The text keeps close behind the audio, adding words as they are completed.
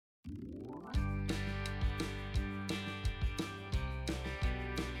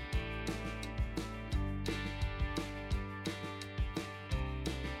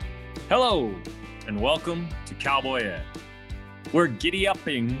Hello, and welcome to Cowboy Ed. We're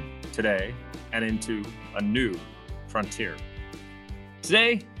giddy-upping today and into a new frontier.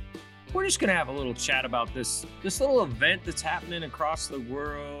 Today, we're just going to have a little chat about this little event that's happening across the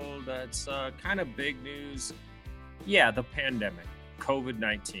world that's kind of big news. Yeah, the pandemic,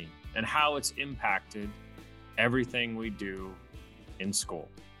 COVID-19, and how it's impacted everything we do in school.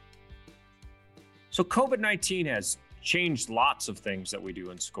 So COVID-19 has changed lots of things that we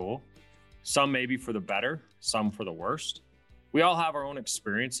do in school. Some maybe for the better, some for the worst. We all have our own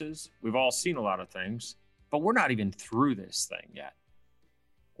experiences. We've all seen a lot of things, but we're not even through this thing yet.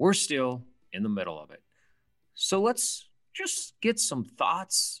 We're still in the middle of it. So let's just get some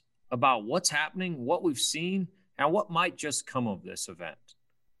thoughts about what's happening, what we've seen, and what might just come of this event.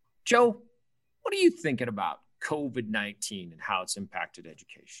 Joe, what are you thinking about COVID-19 and how it's impacted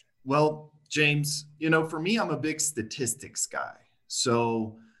education? Well, James, for me, I'm a big statistics guy.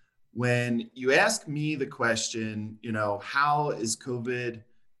 So when you ask me the question, how is COVID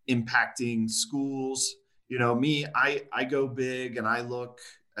impacting schools? I go big and I look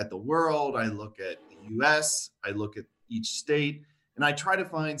at the world, I look at the US, I look at each state, and I try to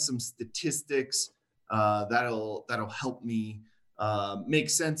find some statistics that'll help me make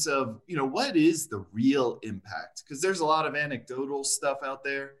sense of, what is the real impact? Because there's a lot of anecdotal stuff out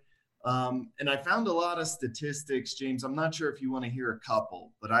there. And I found a lot of statistics, James. I'm not sure if you want to hear a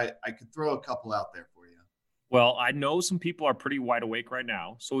couple, but I could throw a couple out there for you. Well, I know some people are pretty wide awake right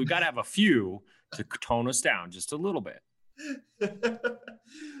now, so we've got to have a few to tone us down just a little bit.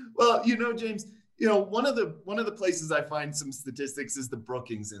 Well, James, one of the places I find some statistics is the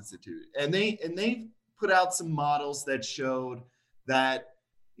Brookings Institute, and they put out some models that showed that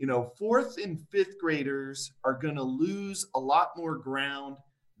fourth and fifth graders are going to lose a lot more ground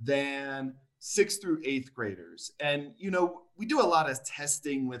than sixth through eighth graders. And, we do a lot of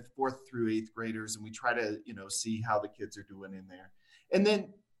testing with fourth through eighth graders, and we try to, see how the kids are doing in there. And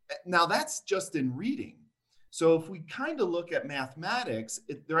then now that's just in reading. So if we kind of look at mathematics,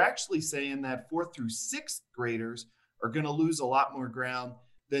 they're actually saying that fourth through sixth graders are going to lose a lot more ground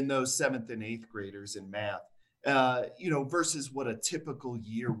than those seventh and eighth graders in math, versus what a typical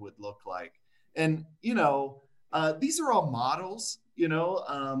year would look like. And, these are all models.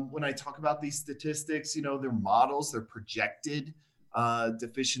 When I talk about these statistics, they're models, they're projected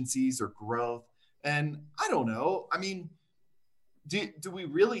deficiencies or growth. And I don't know. I mean, do we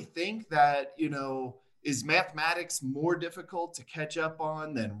really think that, is mathematics more difficult to catch up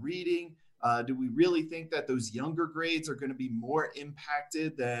on than reading? Do we really think that those younger grades are going to be more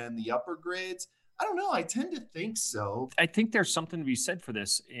impacted than the upper grades? I don't know. I tend to think so. I think there's something to be said for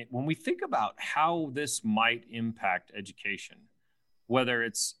this. When we think about how this might impact education, whether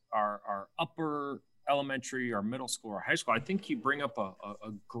it's our upper elementary or middle school or high school, I think you bring up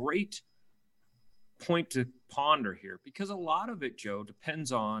a great point to ponder here, because a lot of it, Joe,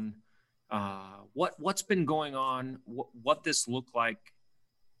 depends on what's been going on, what this looked like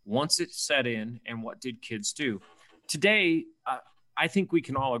once it set in, and what did kids do. Today, I think we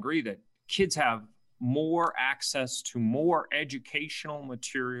can all agree that kids have more access to more educational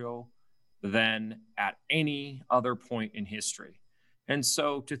material than at any other point in history. And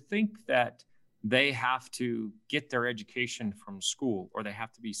so to think that they have to get their education from school, or they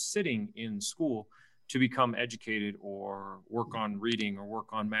have to be sitting in school to become educated or work on reading or work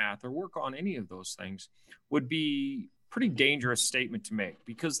on math or work on any of those things, would be a pretty dangerous statement to make,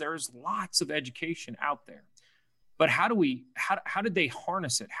 because there's lots of education out there. But how did they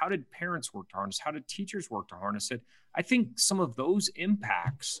harness it? How did parents work to harness it? How did teachers work to harness it? I think some of those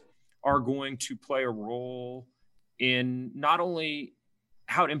impacts are going to play a role in not only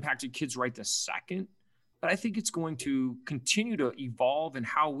how it impacted kids right this second, but I think it's going to continue to evolve in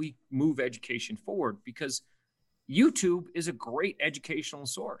how we move education forward, because YouTube is a great educational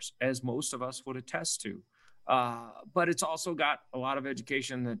source, as most of us would attest to. But it's also got a lot of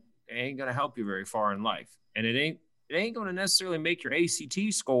education that ain't going to help you very far in life. And it ain't going to necessarily make your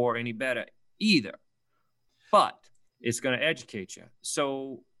ACT score any better either, but it's going to educate you.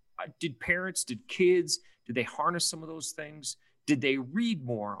 So did parents, did kids, did they harness some of those things? Did they read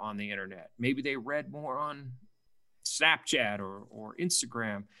more on the internet? Maybe they read more on Snapchat or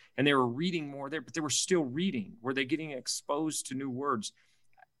Instagram, and they were reading more there, but they were still reading. Were they getting exposed to new words?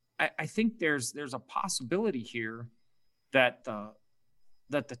 I think there's a possibility here that the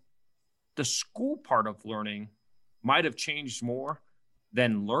school part of learning might have changed more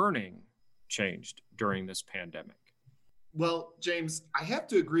than learning changed during this pandemic. Well, James, I have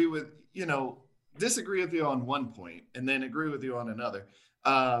to disagree with you on one point and then agree with you on another.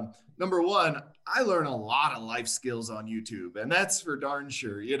 Number one, I learn a lot of life skills on YouTube, and that's for darn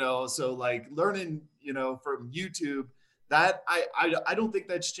sure. So like learning, from YouTube, that I don't think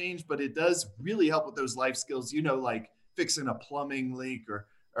that's changed, but it does really help with those life skills. Like fixing a plumbing leak or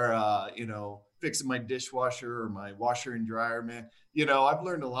fixing my dishwasher or my washer and dryer, man. I've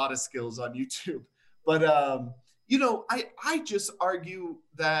learned a lot of skills on YouTube, but I just argue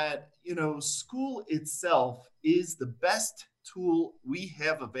that school itself is the best tool we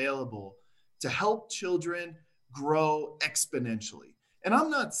have available to help children grow exponentially. And I'm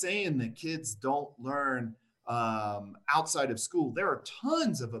not saying that kids don't learn outside of school. There are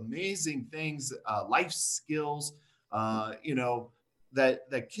tons of amazing things, life skills,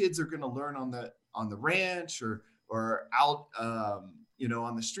 that kids are going to learn on the ranch or out,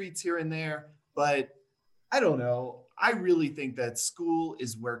 on the streets here and there. But I don't know. I really think that school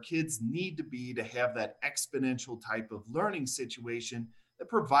is where kids need to be to have that exponential type of learning situation that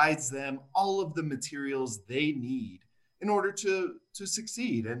provides them all of the materials they need in order to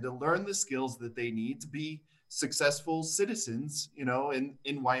succeed and to learn the skills that they need to be successful citizens,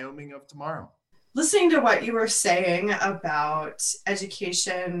 in Wyoming of tomorrow. Listening to what you were saying about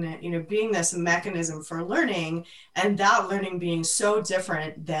education, being this mechanism for learning, and that learning being so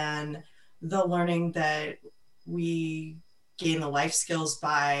different than the learning that we gain the life skills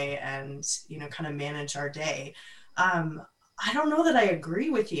by and, kind of manage our day. I don't know that I agree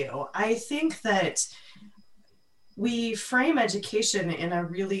with you. I think that we frame education in a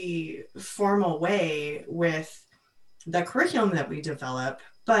really formal way with the curriculum that we develop,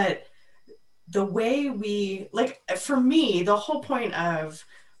 but the way for me, the whole point of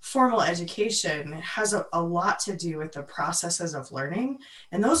formal education has a lot to do with the processes of learning,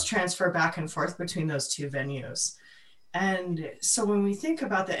 and those transfer back and forth between those two venues. And so when we think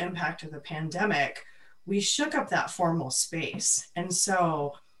about the impact of the pandemic, we shook up that formal space. And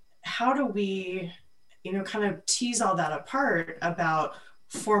so how do we, kind of tease all that apart about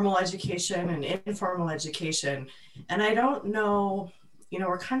formal education and informal education? And I don't know,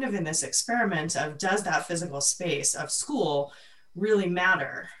 we're kind of in this experiment of, does that physical space of school really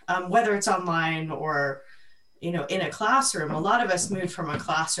matter, whether it's online or in a classroom? A lot of us moved from a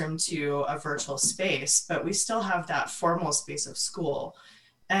classroom to a virtual space, but we still have that formal space of school,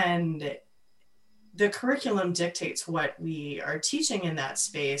 and the curriculum dictates what we are teaching in that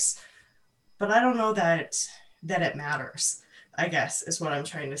space. But I don't know that it matters, I guess, is what I'm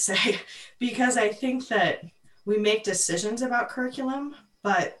trying to say, because I think that we make decisions about curriculum,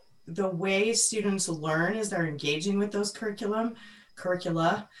 but the way students learn as they're engaging with those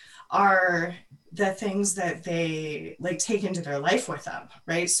curricula are the things that they take into their life with them,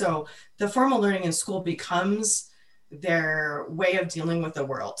 right? So the formal learning in school becomes their way of dealing with the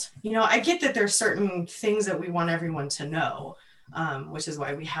world. I get that there's certain things that we want everyone to know, which is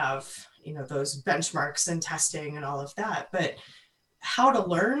why we have, those benchmarks and testing and all of that. But how to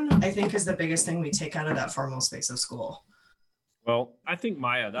learn, I think, is the biggest thing we take out of that formal space of school. Well, I think,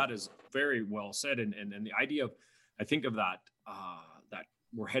 Maya, that is very well said. And the idea of, I think of that, that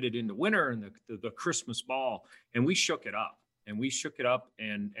we're headed into winter and the Christmas ball, and we shook it up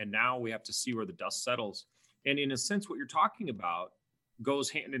and now we have to see where the dust settles. And in a sense, what you're talking about goes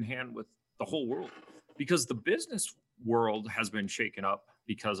hand in hand with the whole world, because the business world has been shaken up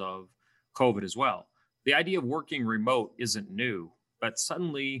because of COVID as well. The idea of working remote isn't new, but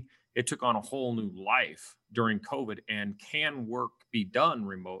suddenly it took on a whole new life during COVID. And can work be done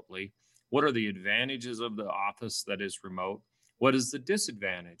remotely? What are the advantages of the office that is remote? What is the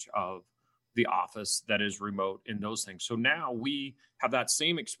disadvantage of the office that is remote in those things? So now we have that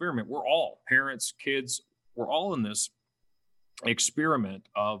same experiment. We're all parents, kids, we're all in this experiment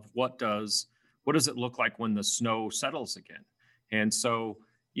of what does it look like when the snow settles again? And so,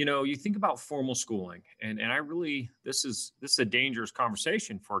 you think about formal schooling, and I really, this is a dangerous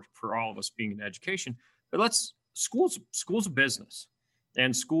conversation for all of us being in education, but school's a business,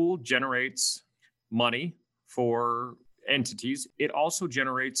 and school generates money for entities. It also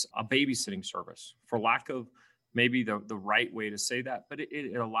generates a babysitting service, for lack of maybe the right way to say that, but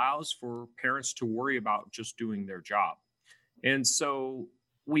it allows for parents to worry about just doing their job. And so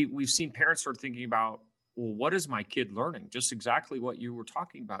we've seen parents start thinking about, well, what is my kid learning? Just exactly what you were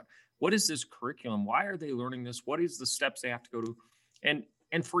talking about. What is this curriculum? Why are they learning this? What is the steps they have to go to?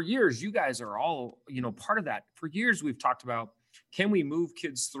 And for years, you guys are all, part of that. For years, we've talked about, can we move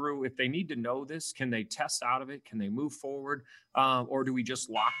kids through? If they need to know this, can they test out of it? Can they move forward? Or do we just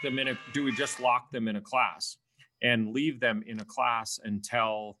lock them in a class and leave them in a class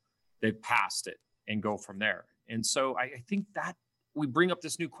until they've passed it and go from there? And so I think that we bring up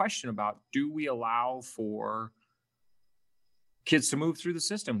this new question about, do we allow for kids to move through the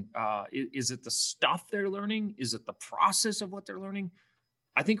system. Is it the stuff they're learning? Is it the process of what they're learning?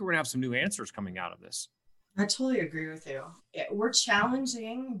 I think we're going to have some new answers coming out of this. I totally agree with you. We're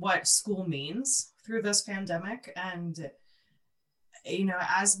challenging what school means through this pandemic. And,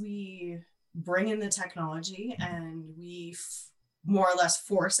 as we bring in the technology and we more or less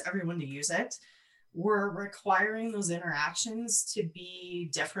force everyone to use it, we're requiring those interactions to be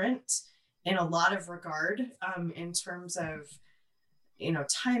different in a lot of regard, in terms of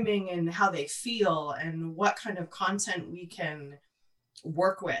timing and how they feel and what kind of content we can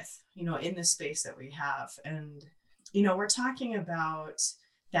work with in the space that we have. And we're talking about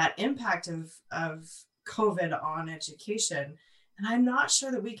that impact of COVID on education, and I'm not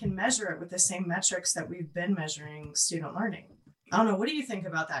sure that we can measure it with the same metrics that we've been measuring student learning. I don't know. What do you think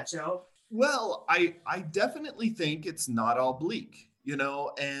about that, Joe? Well, I definitely think it's not all bleak,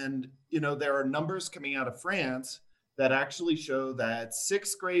 and, there are numbers coming out of France that actually show that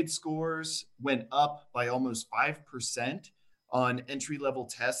sixth grade scores went up by almost 5% on entry-level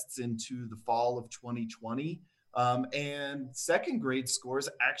tests into the fall of 2020. And second grade scores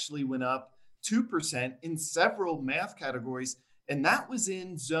actually went up 2% in several math categories. And that was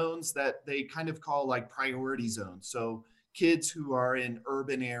in zones that they kind of call like priority zones. So kids who are in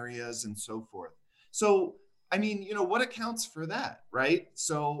urban areas and so forth. So, I mean, what accounts for that, right?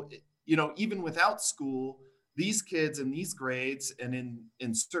 So, even without school, these kids in these grades and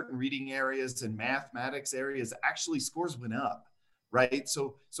in certain reading areas and mathematics areas, actually scores went up, right?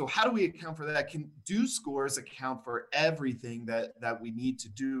 So how do we account for that? Do scores account for everything that we need to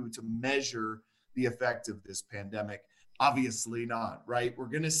do to measure the effect of this pandemic? Obviously not, right? We're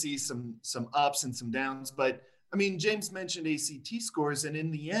going to see some ups and some downs, but I mean, James mentioned ACT scores, and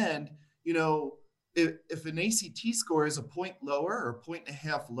in the end, if an ACT score is a point lower or a point and a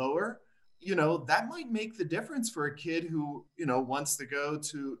half lower, that might make the difference for a kid who, wants to go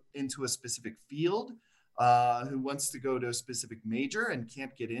into a specific field, who wants to go to a specific major and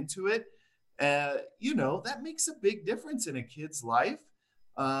can't get into it. That makes a big difference in a kid's life.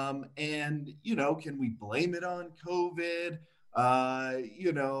 And, can we blame it on COVID?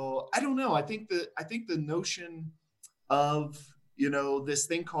 I don't know. I think the notion of, this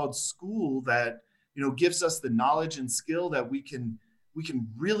thing called school that, gives us the knowledge and skill that we can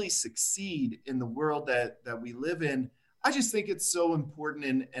really succeed in the world that we live in. I just think it's so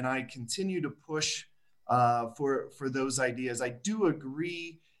important, and I continue to push for those ideas. I do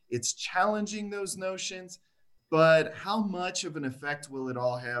agree it's challenging those notions, but how much of an effect will it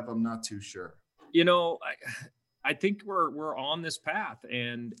all have? I'm not too sure. I think we're on this path,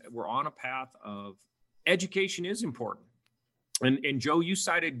 and we're on a path of education is important. And Joe, you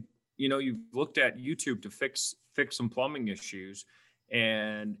cited, you've looked at YouTube to fix some plumbing issues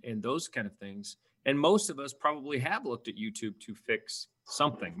and those kind of things. And most of us probably have looked at YouTube to fix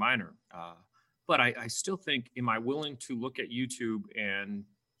something minor. But I still think, am I willing to look at YouTube and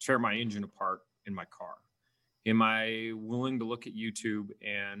tear my engine apart in my car? Am I willing to look at YouTube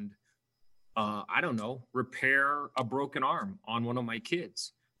and, I don't know, repair a broken arm on one of my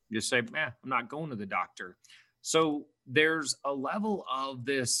kids? Just say, I'm not going to the doctor. So there's a level of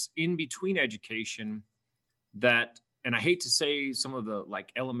this in-between education that, and I hate to say some of the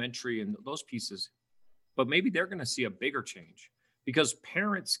like elementary and those pieces, but maybe they're going to see a bigger change because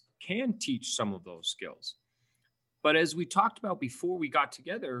parents can teach some of those skills. But as we talked about before we got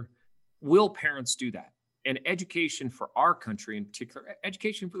together, will parents do that? And education for our country in particular,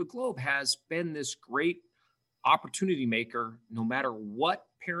 education for the globe, has been this great opportunity maker. No matter what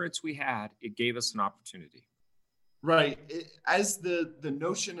parents we had, it gave us an opportunity. Right. As the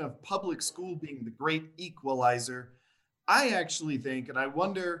notion of public school being the great equalizer, I actually think, and I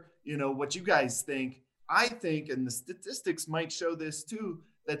wonder, what you guys think, I think, and the statistics might show this too,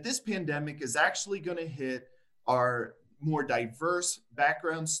 that this pandemic is actually going to hit our more diverse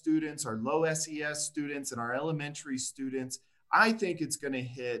background students, our low SES students, and our elementary students. I think it's going to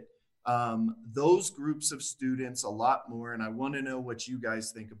hit those groups of students a lot more. And I want to know what you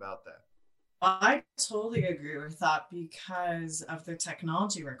guys think about that. I totally agree with that because of the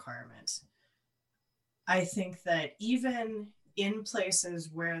technology requirement. I think that even in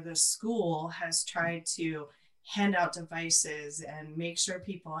places where the school has tried to hand out devices and make sure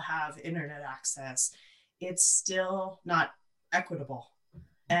people have internet access, it's still not equitable.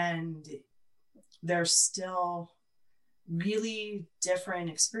 And there's still really different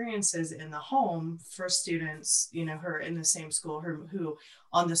experiences in the home for students, who are in the same school, who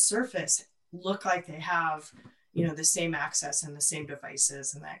on the surface look like they have, the same access and the same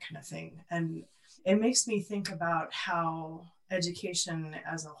devices and that kind of thing. And it makes me think about how education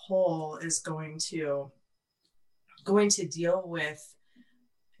as a whole is going to going to deal with,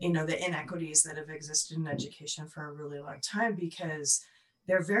 the inequities that have existed in education for a really long time, because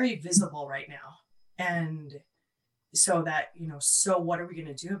they're very visible right now. And so what are we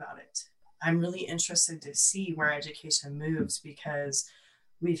going to do about it? I'm really interested to see where education moves, because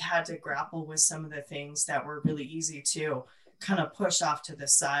we've had to grapple with some of the things that were really easy to kind of push off to the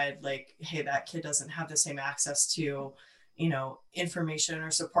side, like, hey, that kid doesn't have the same access to, information or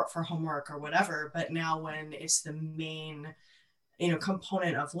support for homework or whatever. But now when it's the main,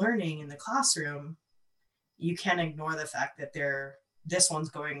 component of learning in the classroom, you can't ignore the fact that this one's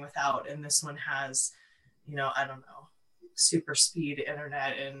going without, and this one has, I don't know, super speed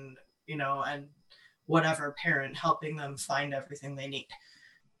internet and, and whatever parent helping them find everything they need.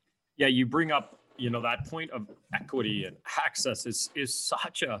 Yeah, you bring up, that point of equity and access is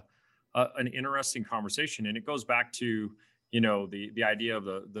such an interesting conversation. And it goes back to, the idea of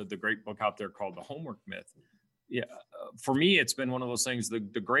the great book out there called The Homework Myth. Yeah, for me, it's been one of those things, the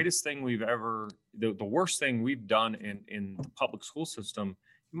greatest thing the worst thing we've done in the public school system,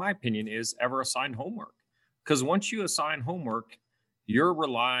 in my opinion, is ever assign homework. Because once you assign homework, you're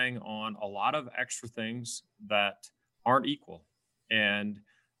relying on a lot of extra things that aren't equal. And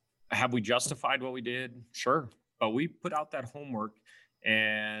have we justified what we did? Sure. But we put out that homework,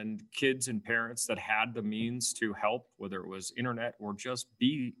 and kids and parents that had the means to help, whether it was internet or just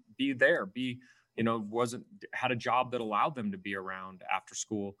be there, had a job that allowed them to be around after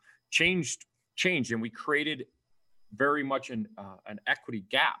school, changed. And we created very much an equity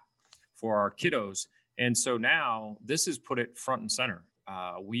gap for our kiddos. And so now this has put it front and center.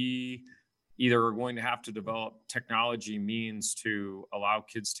 We either are going to have to develop technology means to allow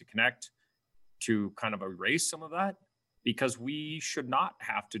kids to connect, to kind of erase some of that, because we should not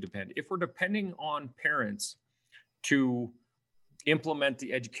have to depend. If we're depending on parents to implement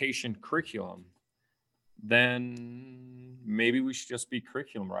the education curriculum, then maybe we should just be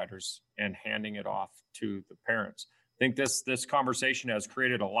curriculum writers and handing it off to the parents. I think this conversation has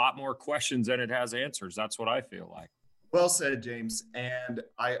created a lot more questions than it has answers. That's what I feel like. Well said, James. And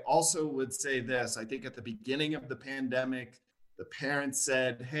I also would say this. I think at the beginning of the pandemic, the parents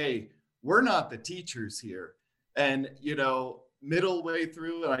said, hey, we're not the teachers here. And, middle way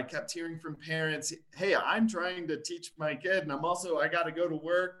through, and I kept hearing from parents, hey, I'm trying to teach my kid, and I got to go to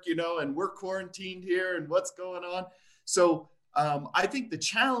work, and we're quarantined here, and what's going on? So I think the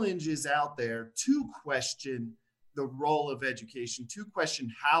challenge is out there to question the role of education, to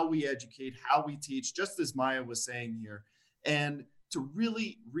question how we educate, how we teach, just as Maya was saying here, and to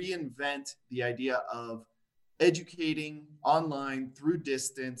really reinvent the idea of educating online through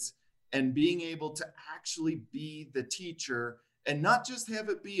distance and being able to actually be the teacher and not just have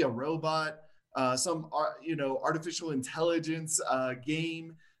it be a robot, some artificial intelligence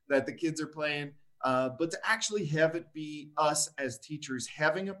game that the kids are playing, but to actually have it be us as teachers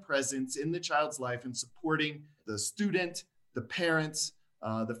having a presence in the child's life and supporting the student, the parents,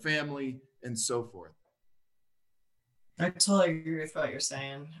 the family, and so forth. I totally agree with what you're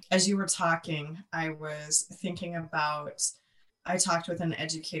saying. As you were talking, I was thinking about, I talked with an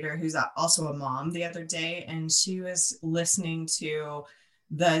educator who's also a mom the other day, and she was listening to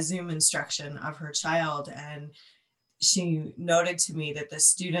the Zoom instruction of her child. And she noted to me that the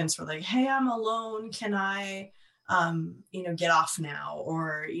students were like, hey, I'm alone. Can I, get off now?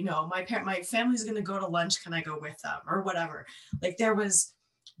 Or, my family's going to go to lunch. Can I go with them or whatever? Like, there was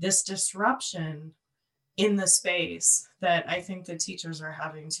this disruption in the space that I think the teachers are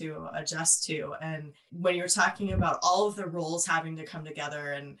having to adjust to. And when you're talking about all of the roles having to come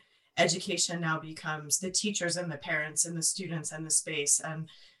together, and education now becomes the teachers and the parents and the students and the space, and,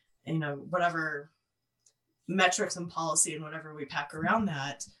 whatever metrics and policy and whatever we pack around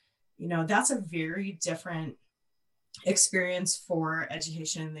that, that's a very different experience for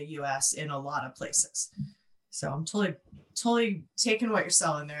education in the US in a lot of places. So I'm totally taking what you're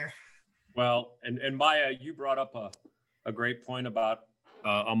selling there. Well, and Maya, you brought up a great point about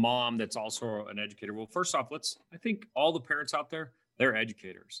a mom that's also an educator. Well, first off, I think all the parents out there, they're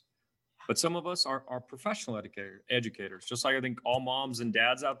educators. But some of us are professional educators, just like I think all moms and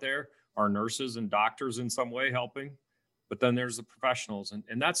dads out there are nurses and doctors in some way helping. But then there's the professionals,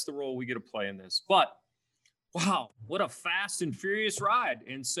 and that's the role we get to play in this. But wow, what a fast and furious ride.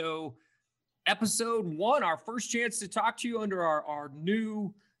 And so episode 1, our first chance to talk to you under our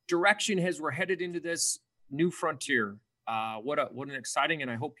new direction as we're headed into this new frontier. What an exciting, and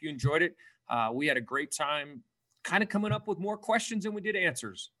I hope you enjoyed it. We had a great time kind of coming up with more questions than we did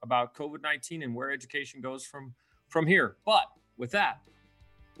answers about COVID-19 and where education goes from here. But with that,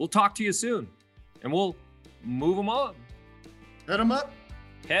 we'll talk to you soon, and we'll move them on. Head them up.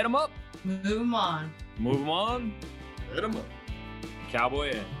 Head them up. Move them on. Move them on. Hit 'em up. Cowboy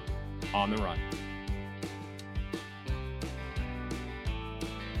Ed on the run.